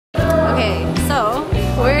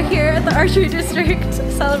archery district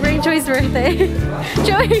celebrating Joey's birthday.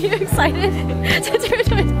 Joey, are you excited?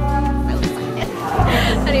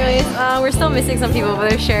 Anyways, we're still missing some people, but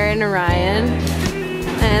there's Sharon and Ryan.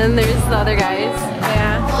 And there's the other guys.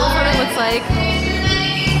 Yeah, that's what it looks like.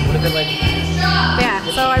 What if it like... Yeah,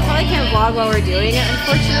 so I probably can't vlog while we're doing it,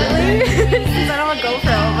 unfortunately. Since I don't have a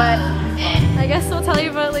GoPro, but I guess we'll tell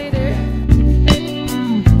you about it later.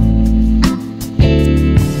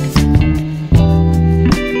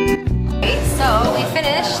 So we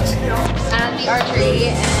finished at the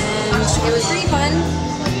archery and it was pretty fun.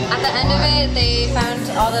 At the end of it, they found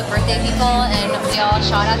all the birthday people and we all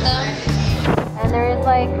shot at them. And there was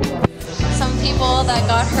like some people that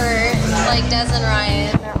got hurt, like Des and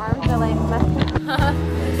Ryan. Their arms are like messed up.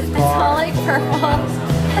 It's all like purple.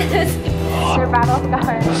 Their battle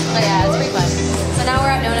scars. But yeah, it's pretty fun. So now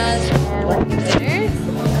we're at Nonna's and we're eating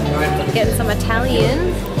dinner. Getting some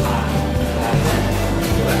Italian.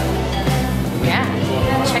 Yeah,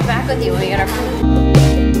 check back with you when we get our food.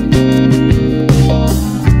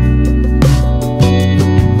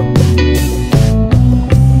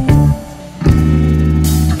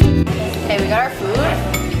 Okay, we got our food,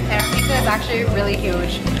 and our pizza is actually really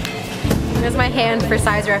huge. Here's my hand for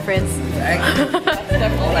size reference. That's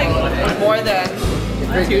definitely like more than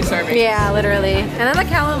 2 servings. Yeah, literally. And then the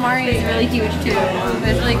calamari is really huge too.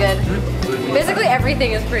 It's really good. Basically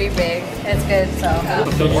everything is pretty big. It's good, so.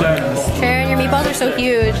 Sharon, your meatballs are so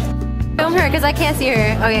huge. Film her, because I can't see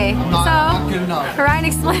her. Okay, Not good enough. Ryan,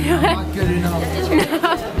 explain it. Not good enough.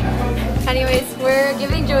 Anyways, we're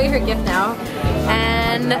giving Joey her gift now.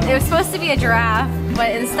 And it was supposed to be a giraffe,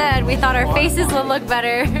 but instead we thought our faces would look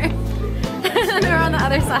better. And we're on the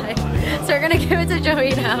other side. So we're gonna give it to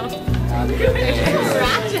Joey now. You're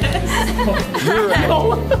ratchet.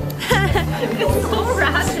 It's so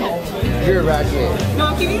ratchet. You're a ratchet. No,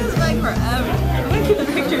 I'm keeping this like forever. I'm gonna keep the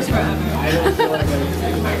pictures forever.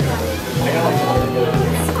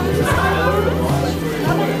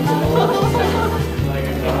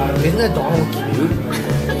 Isn't that Donald cute?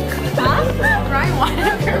 Huh? Ryan wanted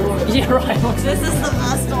her. Yeah, right. This is the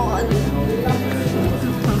best one.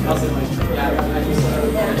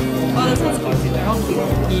 Oh, this one's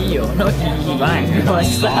Ew, no ew. Right. Like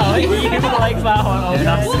that. You like that one. Okay. You're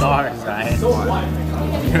not stars, right?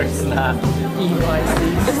 You're not.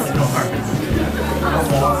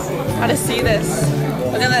 How to see this?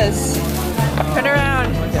 Look at this. Turn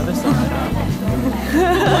around.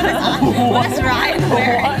 What is Ryan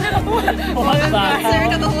wearing? What is that?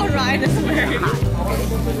 Sarah, the whole Ryan is wearing.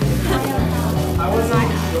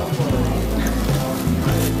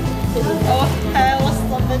 Oh, hell,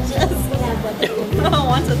 the bitches. No one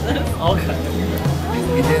wanted this. Okay.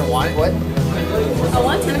 You didn't want it? What? I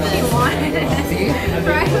wanted what you wanted. See?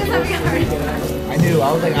 Ryan was having a hard time. I knew. I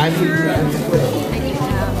was like, I'm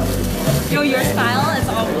Yo, your style is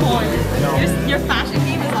on point. Your fashion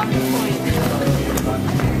game is on point.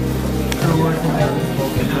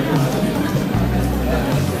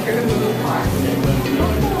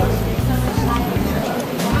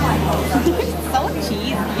 So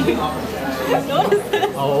cheesy. Notice this.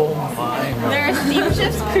 Oh my god. There are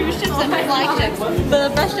steamships, cruise ships, and flagships. But the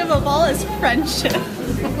best of all is friendship.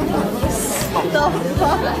 The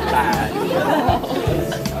fuck?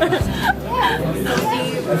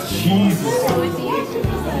 Jesus.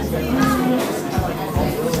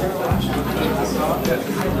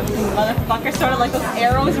 Motherfucker, sort of like those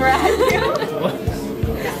arrows were at you.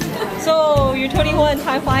 So, you're 21,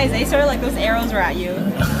 time flies, they sort of like those arrows were at you.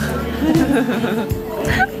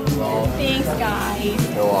 Thanks, guys.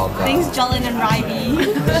 You're welcome. Thanks, Jelen and Ryby.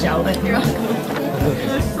 Sheldon.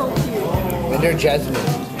 They're so cute. And they're Jasmine.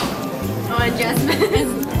 Oh, and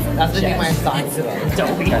Jasmine. That's the name I assigned to them.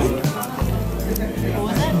 Don't be.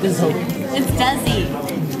 What was it? It's Desi.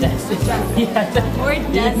 Desi. Yeah. Or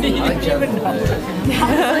Desi. You didn't even know.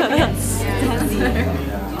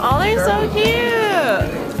 Oh, they're so cute.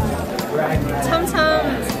 Tum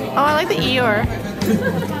Tums. Oh, I like the Eeyore.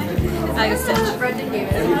 I was such Brendan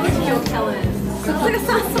Davis. Joe Kellen. Looks like a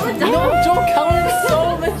someone You know, Joe Keller is so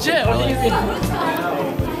legit. What do you think?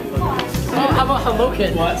 Oh, how about Hello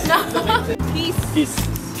Kid? What? Peace. Peace.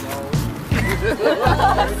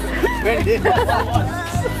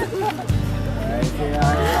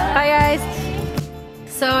 Hi guys.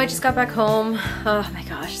 So I just got back home. Oh my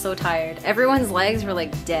gosh, so tired. Everyone's legs were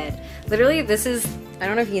like dead. Literally, this is, I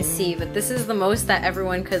don't know if you can see, but this is the most that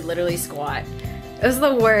everyone could literally squat. It was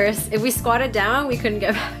the worst. If we squatted down, we couldn't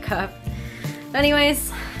get back up. But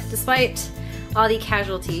anyways, despite all the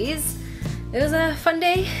casualties, it was a fun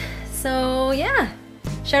day. So yeah,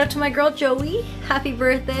 shout out to my girl Joey. Happy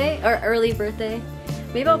birthday, or early birthday.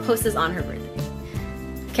 Maybe I'll post this on her birthday.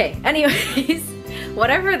 Okay, anyways,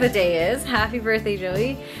 whatever the day is, happy birthday,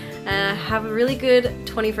 Joey. Have a really good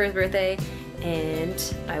 21st birthday,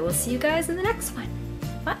 and I will see you guys in the next one.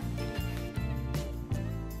 Bye.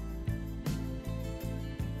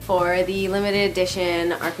 For the limited edition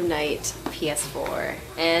Arkham Knight PS4,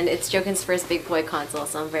 and it's Joken's first big boy console,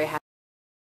 so I'm very happy.